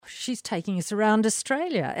she's taking us around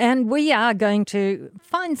Australia, and we are going to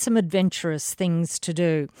find some adventurous things to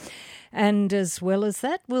do. And as well as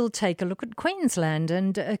that, we'll take a look at Queensland.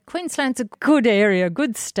 And Queensland's a good area,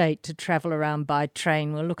 good state to travel around by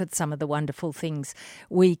train. We'll look at some of the wonderful things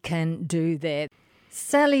we can do there.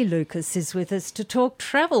 Sally Lucas is with us to talk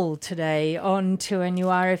travel today on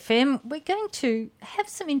 2NURFM. We're going to have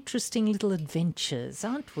some interesting little adventures,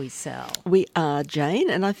 aren't we, Sal? We are, Jane,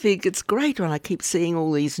 and I think it's great when I keep seeing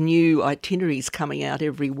all these new itineraries coming out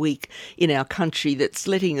every week in our country that's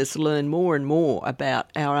letting us learn more and more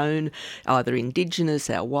about our own, either Indigenous,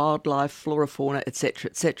 our wildlife, flora, fauna,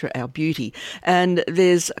 etc., our beauty. And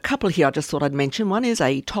there's a couple here I just thought I'd mention. One is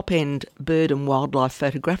a top-end bird and wildlife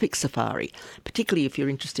photographic safari, particularly if you're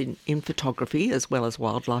interested in photography as well as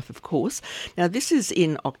wildlife, of course. Now, this is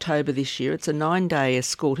in October this year. It's a 9-day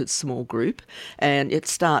escorted small group, and it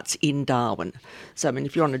starts in Darwin. So, I mean,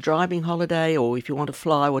 if you're on a driving holiday or if you want to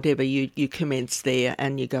fly, whatever, you commence there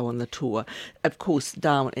and you go on the tour. Of course,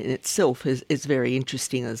 Darwin in itself is very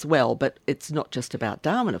interesting as well, but it's not just about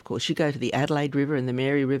Darwin, of course. You go to the Adelaide River and the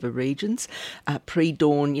Mary River regions,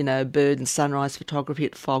 pre-dawn, bird and sunrise photography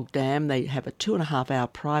at Fog Dam. They have a 2.5-hour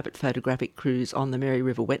private photographic cruise on the Mary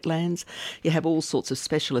River wetlands. You have all sorts of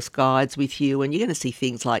specialist guides with you, and you're going to see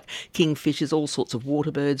things like kingfishers, all sorts of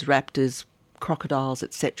water birds, raptors, crocodiles,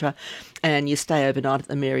 etc. And you stay overnight at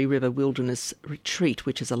the Mary River Wilderness Retreat,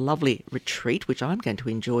 which is a lovely retreat, which I'm going to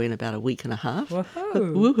enjoy in about a week and a half.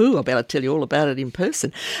 Woohoo! I'll be able to tell you all about it in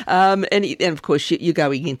person. And of course, you're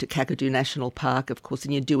going into Kakadu National Park, of course,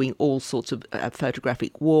 and you're doing all sorts of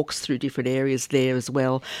photographic walks through different areas there as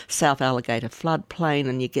well. South Alligator floodplain,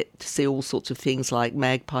 and you get to see all sorts of things like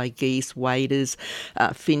magpie geese, waders,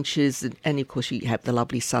 finches, and of course you have the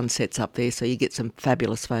lovely sunsets up there, so you get some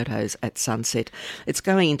fabulous photos at sunset. It's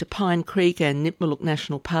going into Pine Creek and Nipmuc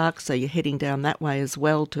National Park, so you're heading down that way as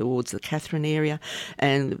well towards the Katherine area,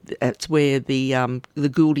 and that's where the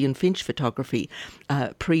Gouldian and finch photography,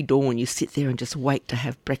 pre-dawn, you sit there and just wait to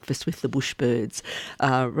have breakfast with the bush birds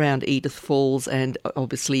around Edith Falls, and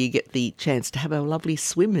obviously you get the chance to have a lovely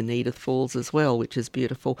swim in Edith Falls as well, which is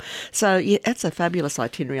beautiful. So yeah, that's a fabulous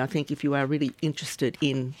itinerary, I think, if you are really interested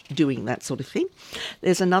in doing that sort of thing.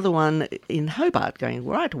 There's another one in Hobart going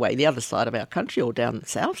right away the other side of our country, or down the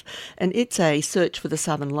south, and it's a Search for the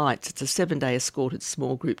Southern Lights. It's a 7-day escorted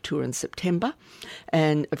small group tour in September,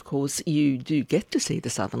 and of course you do get to see the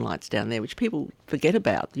Southern Lights down there, which people forget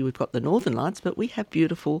about. We've got the Northern Lights, but we have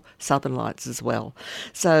beautiful Southern Lights as well.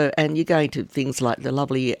 So, and you're going to things like the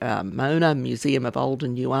lovely Mona Museum of Old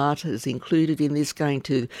and New Art is included in this, going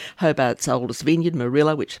to Hobart's oldest vineyard,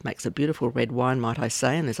 Marilla, which makes a beautiful red wine, might I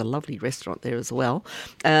say, and there's a lovely restaurant there as well.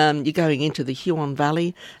 You're going into the Huon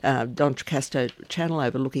Valley, Don Tricasco Channel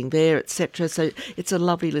overlooking there, etc. So it's a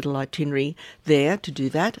lovely little itinerary there to do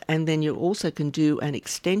that. And then you also can do an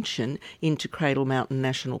extension into Cradle Mountain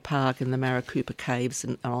National Park and the Maricopa Caves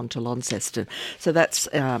and on to Launceston. So that's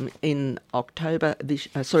in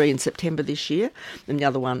September this year. And the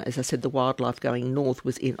other one, as I said, the wildlife going north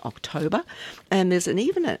was in October. And there's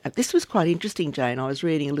this was quite interesting, Jane. I was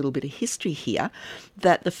reading a little bit of history here,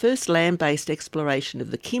 that the first land-based exploration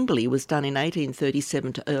of the Kimberley was done in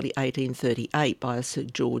 1837 to early 1838 by a Sir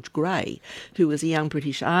George Grey, who was a young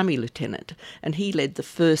British Army lieutenant, and he led the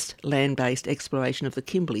first land-based exploration of the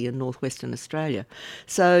Kimberley in northwestern Australia.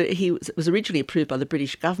 So he was originally approved by the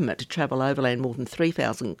British government to travel overland more than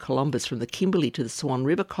 3,000 kilometres from the Kimberley to the Swan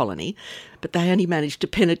River colony, but they only managed to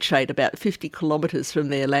penetrate about 50 kilometres from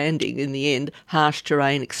their landing in the end. Harsh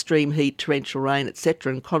terrain, extreme heat, torrential rain,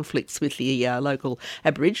 etc., and conflicts with the local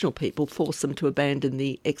Aboriginal people forced them to abandon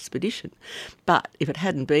the expedition. But if it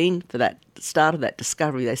hadn't been for that start of that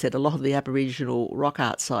discovery, they said a lot of the Aboriginal rock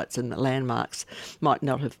art sites and landmarks might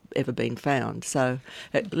not have ever been found. So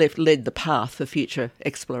it led the path for future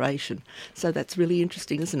exploration. So that's really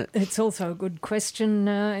interesting, isn't it? It's also a good question.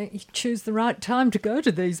 You choose the right time to go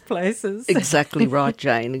to these places. Exactly right,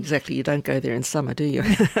 Jane. Exactly. You don't go there in summer, do you?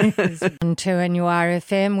 On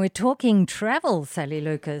 2NURFM, we're talking travel, Sally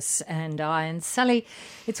Lucas and I. And Sally,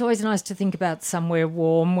 it's always nice to think about somewhere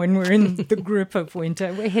warm when we're in the grip of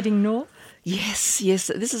winter. We're heading north. Yes.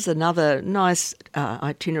 This is another nice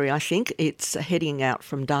itinerary, I think. It's heading out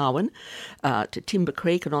from Darwin to Timber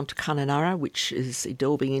Creek and on to Kununurra, which is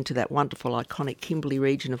delving into that wonderful, iconic Kimberley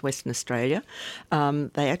region of Western Australia.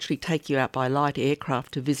 They actually take you out by light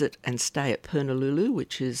aircraft to visit and stay at Purnululu,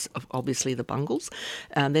 which is obviously the Bungles.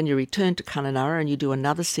 Then you return to Kununurra and you do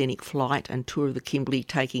another scenic flight and tour of the Kimberley,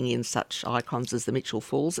 taking in such icons as the Mitchell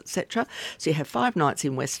Falls, etc. So you have 5 nights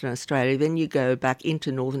in Western Australia. Then you go back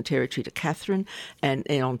into Northern Territory to Katherine, and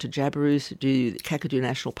then on to Jabiru to do Kakadu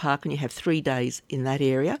National Park, and you have 3 days in that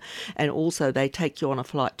area. And also they take you on a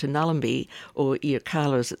flight to Nullumbi, or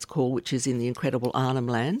Iakala as it's called, which is in the incredible Arnhem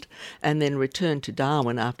Land, and then return to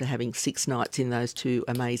Darwin after having 6 nights in those 2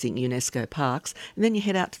 amazing UNESCO parks. And then you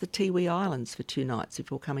head out to the Tiwi Islands for 2 nights if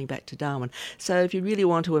you're coming back to Darwin. So if you really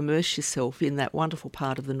want to immerse yourself in that wonderful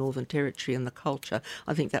part of the Northern Territory and the culture,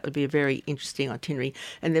 I think that would be a very interesting itinerary.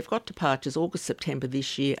 And they've got departures August, September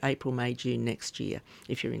this year, April, May, June next year,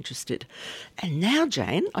 if you're interested. And now,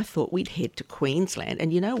 Jane, I thought we'd head to Queensland.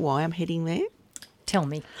 And you know why I'm heading there? Tell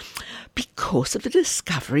me. Because of the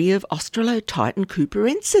discovery of Australotitan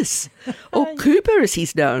cooperensis, or Cooper as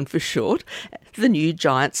he's known for short, the new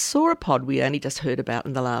giant sauropod we only just heard about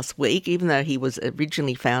in the last week, even though he was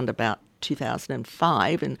originally found about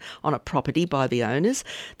 2005 and on a property by the owners,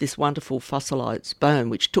 this wonderful fossilised bone,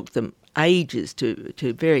 which took them ages to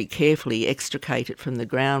very carefully extricate it from the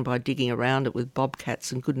ground by digging around it with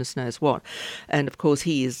bobcats and goodness knows what. And of course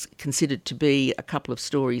he is considered to be a couple of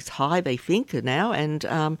stories high, they think now, and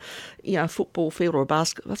a football field or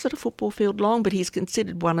a football field long, but he's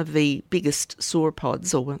considered one of the biggest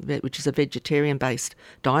sauropods, which is a vegetarian based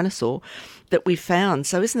dinosaur that we've found.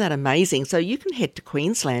 So isn't that amazing? So you can head to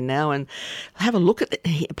Queensland now and have a look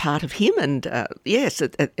at part of him, and at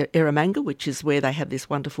Eromanga, which is where they have this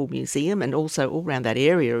wonderful museum, and also all around that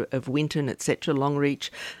area of Winton, etc., Longreach,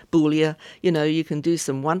 Boulia. You can do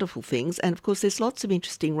some wonderful things. And of course there's lots of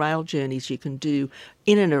interesting rail journeys you can do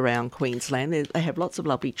in and around Queensland. They have lots of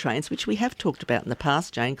lovely trains, which we have talked about in the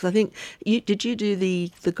past, Jane, because I think did you do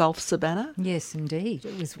the Gulf Savannah? Yes, indeed.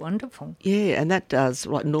 It was wonderful. Yeah, and that does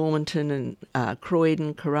like Normanton and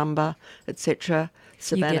Croydon, Corumba, etc.,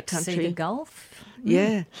 Savannah you get country. To see the Gulf.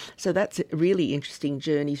 Yeah, so that's really interesting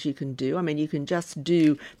journeys you can do. I mean, you can just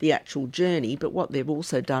do the actual journey, but what they've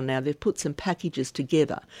also done now, they've put some packages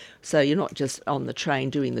together. So you're not just on the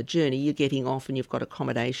train doing the journey, you're getting off and you've got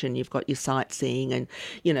accommodation, you've got your sightseeing, and,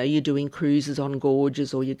 you're doing cruises on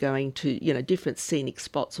gorges, or you're going to, different scenic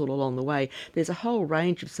spots all along the way. There's a whole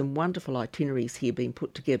range of some wonderful itineraries here being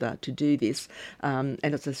put together to do this. And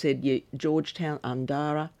as I said, Georgetown,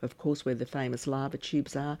 Undara, of course, where the famous lava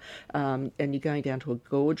tubes are, and you're going down to a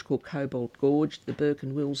gorge called Cobalt Gorge, the Burke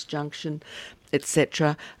and Wills Junction,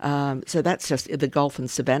 etc. So that's just the Gulf and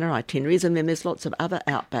Savannah itineraries. And then there's lots of other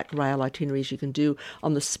outback rail itineraries you can do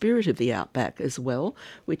on the Spirit of the Outback as well,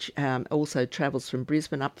 which also travels from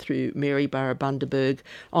Brisbane up through Maryborough, Bundaberg,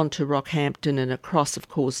 onto Rockhampton and across, of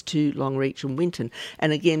course, to Longreach and Winton.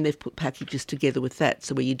 And again, they've put packages together with that,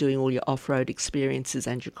 so where you're doing all your off-road experiences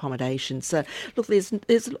and your accommodation. So, look, there's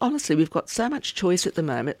honestly, we've got so much choice at the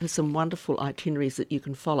moment. There's some wonderful itineraries that you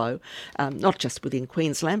can follow, not just within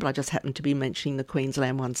Queensland, but I just happen to be mentioning the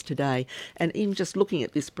Queensland ones today. And even just looking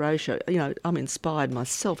at this brochure, I'm inspired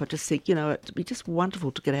myself. I just think, it'd be just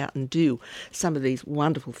wonderful to get out and do some of these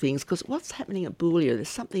wonderful things, because what's happening at Boulia,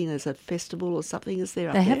 there's a festival or something, is there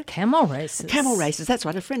up there? They have camel races. Camel races, that's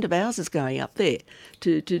right. A friend of ours is going up there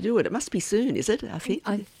to do it. It must be soon, is it? I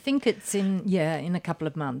think it's in a couple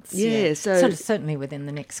of months. Yeah, so certainly within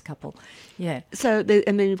the next couple. Yeah. So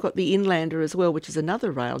and then you've got the Inlander as well, which is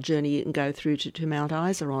another rail journey you can go through to Mount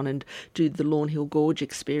Isa on and do the Lawnhill Gorge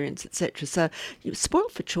experience, etc. So you're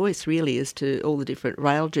spoilt for choice, really, as to all the different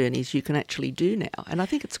rail journeys you can actually do now. And I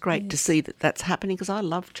think it's great to see that that's happening, because I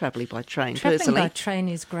love travelling by train personally. Travelling by train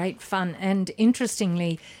is great fun. And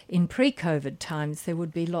interestingly, in pre-COVID times, there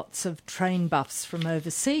would be lots of train buffs from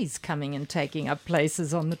overseas coming and taking up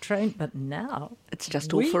places on the train. But now it's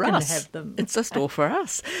just all for us. Have them. It's just all for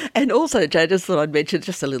us. And also, Jay, just thought I'd mention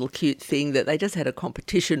just a little cute thing that they just had a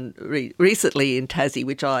competition recently in Tassie,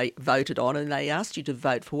 which I voted on, and they asked you to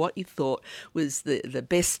vote for what you thought was the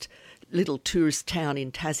best little tourist town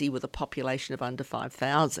in Tassie with a population of under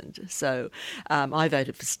 5,000. So I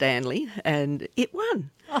voted for Stanley, and it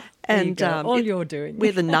won. Oh, and all you're doing.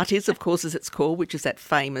 Where the Nut is, of course, as it's called, which is that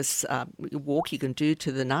famous walk you can do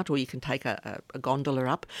to the Nut, or you can take a gondola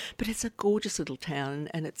up. But it's a gorgeous little town,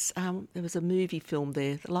 and it's there was a movie filmed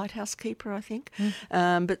there, The Lighthouse Keeper, I think.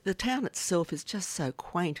 But the town itself is just so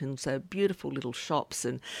quaint and so beautiful little shops,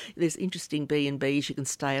 and there's interesting B&Bs you can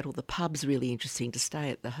stay at, or the pub's really interesting to stay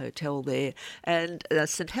at the hotel there. And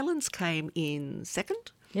St Helens came in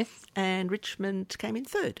second. Yes. And Richmond came in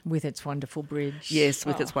third. With its wonderful bridge. Yes,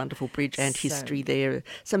 with its wonderful bridge and history there.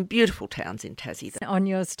 Some beautiful towns in Tassie. On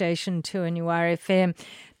your station, 2NUR FM.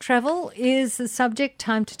 Travel is the subject.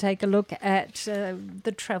 Time to take a look at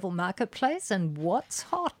the travel marketplace and what's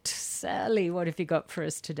hot. Sally, what have you got for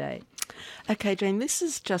us today? Okay, Jane, this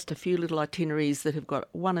is just a few little itineraries that have got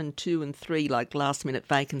 1 and 2 and 3 like last-minute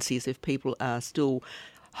vacancies if people are still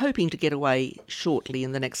hoping to get away shortly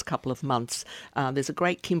in the next couple of months. There's a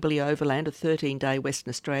great Kimberley Overland, a 13-day Western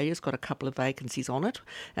Australia. It's got a couple of vacancies on it,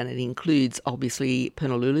 and it includes, obviously,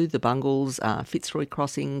 Penalulu, the Bungles, Fitzroy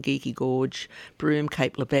Crossing, Geekie Gorge, Broome,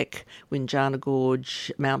 Cape Lebec, Winjana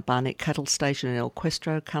Gorge, Mount Barnett Cattle Station in El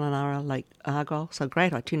Questro, Kununurra, Lake Argyle. So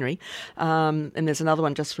great itinerary. And there's another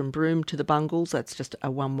one just from Broome to the Bungles. That's just a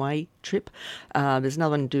one-way trip. There's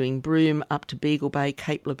another one doing Broome up to Beagle Bay,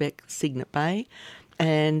 Cape Lebec, Cygnet Bay.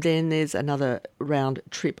 And then there's another round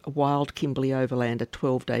trip, Wild Kimberley Overland, a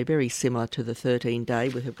 12-day, very similar to the 13-day.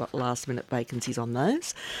 We have got last-minute vacancies on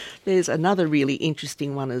those. There's another really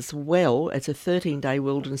interesting one as well. It's a 13-day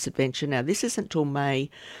wilderness adventure. Now, this isn't till May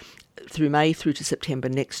through to September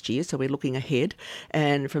next year, so we're looking ahead.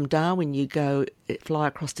 And from Darwin, you fly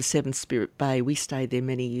across to Seven Spirit Bay. We stayed there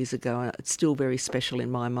many years ago, and it's still very special in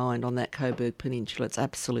my mind on that Coburg Peninsula. It's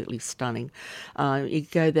absolutely stunning. You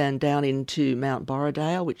go down into Mount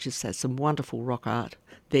Borrowdale, which has some wonderful rock art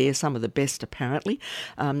there, some of the best apparently.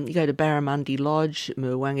 You go to Barramundi Lodge,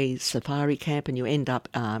 Murwangi Safari Camp, and you end up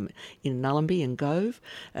in Nullumby and Gove,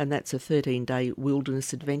 and that's a 13-day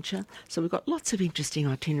wilderness adventure. So we've got lots of interesting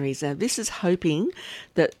itineraries. Now, this is hoping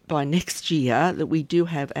that by next year that we do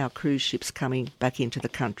have our cruise ships coming back into the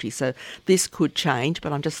country. So this could change,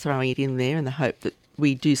 but I'm just throwing it in there in the hope that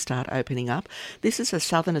we do start opening up. This is a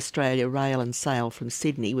Southern Australia rail and sail from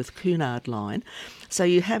Sydney with Cunard Line. So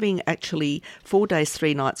you're having actually 4 days,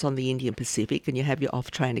 3 nights on the Indian Pacific, and you have your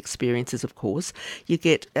off-train experiences, of course. You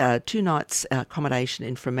get 2 nights accommodation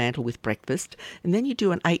in Fremantle with breakfast, and then you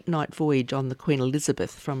do an 8-night voyage on the Queen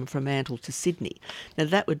Elizabeth from Fremantle to Sydney. Now,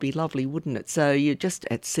 that would be lovely, wouldn't it? So you're just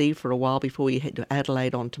at sea for a while before you head to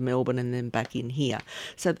Adelaide, on to Melbourne, and then back in here.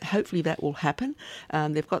 So hopefully that will happen.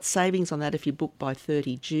 They've got savings on that if you book by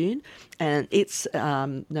 30 June, and it's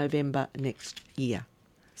November next year.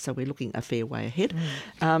 So we're looking a fair way ahead.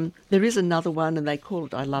 There is another one, and they call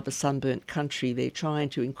it I Love a Sunburnt Country. They're trying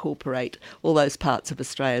to incorporate all those parts of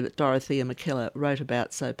Australia that Dorothea McKellar wrote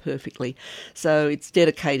about so perfectly. So it's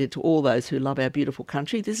dedicated to all those who love our beautiful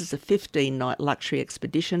country. This is a 15-night luxury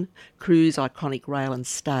expedition, cruise, iconic rail and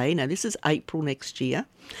stay. Now, this is April next year,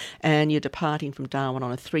 and you're departing from Darwin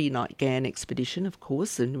on a 3-night GAN expedition, of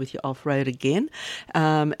course, and with your off-road again.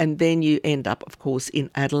 And then you end up, of course, in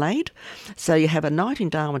Adelaide. So you have a night in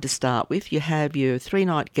Darwin to start with. You have your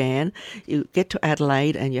 3-night GAN, you get to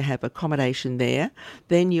Adelaide and you have accommodation there.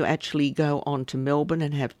 Then you actually go on to Melbourne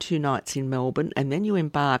and have 2 nights in Melbourne, and then you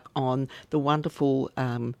embark on the wonderful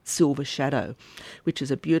Silver Shadow, which is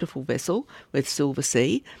a beautiful vessel with Silver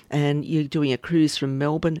Sea, and you're doing a cruise from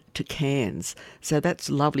Melbourne to Cairns. So that's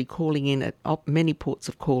lovely, calling in at many ports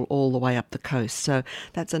of call all the way up the coast. So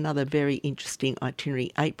that's another very interesting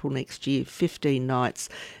itinerary. April next year, 15 nights,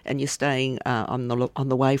 and you're staying on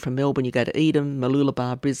the way from Melbourne. You go to Eden,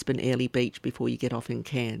 Mooloolaba, Brisbane, Airlie Beach before you get off in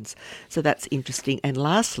Cairns. So that's interesting. And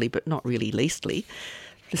lastly, but not really leastly,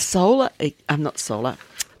 the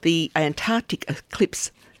Antarctic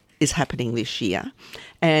eclipse is happening this year,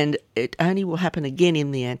 and it only will happen again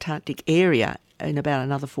in the Antarctic area in about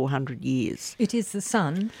another 400 years. It is the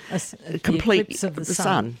sun, complete eclipse of the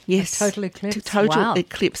sun. Yes, a total eclipse. Total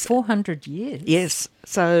eclipse. 400 years. Yes.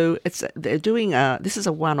 So they're doing this is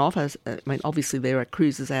a one-off. I mean, obviously there are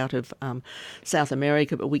cruises out of South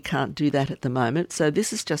America, but we can't do that at the moment. So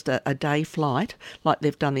this is just a day flight, like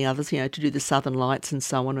they've done the others, to do the Southern Lights and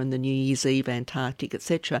so on, and the New Year's Eve Antarctic,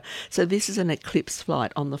 etc. So this is an eclipse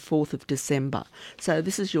flight on the 4th of December. So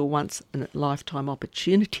this is your once-in-a-lifetime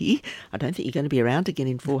opportunity. I don't think you're going to be around again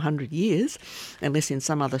in 400 years, unless in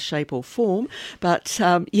some other shape or form. But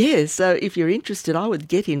so if you're interested, I would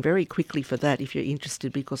get in very quickly for that if you're interested,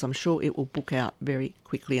 because I'm sure it will book out very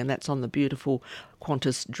quickly, and that's on the beautiful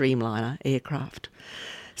Qantas Dreamliner aircraft.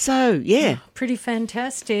 So, pretty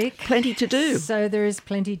fantastic. Plenty to do. So there is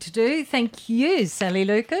plenty to do. Thank you, Sally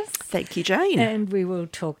Lucas. Thank you, Jane. And we will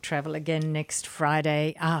talk travel again next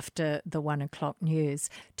Friday after the 1 o'clock news.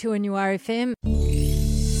 2NURFM.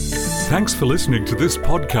 Thanks for listening to this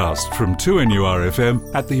podcast from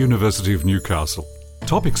 2NURFM at the University of Newcastle.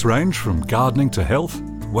 Topics range from gardening to health,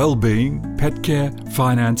 well-being, pet care,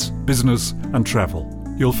 finance, business and travel.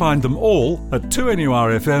 You'll find them all at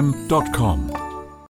 2NURFM.com.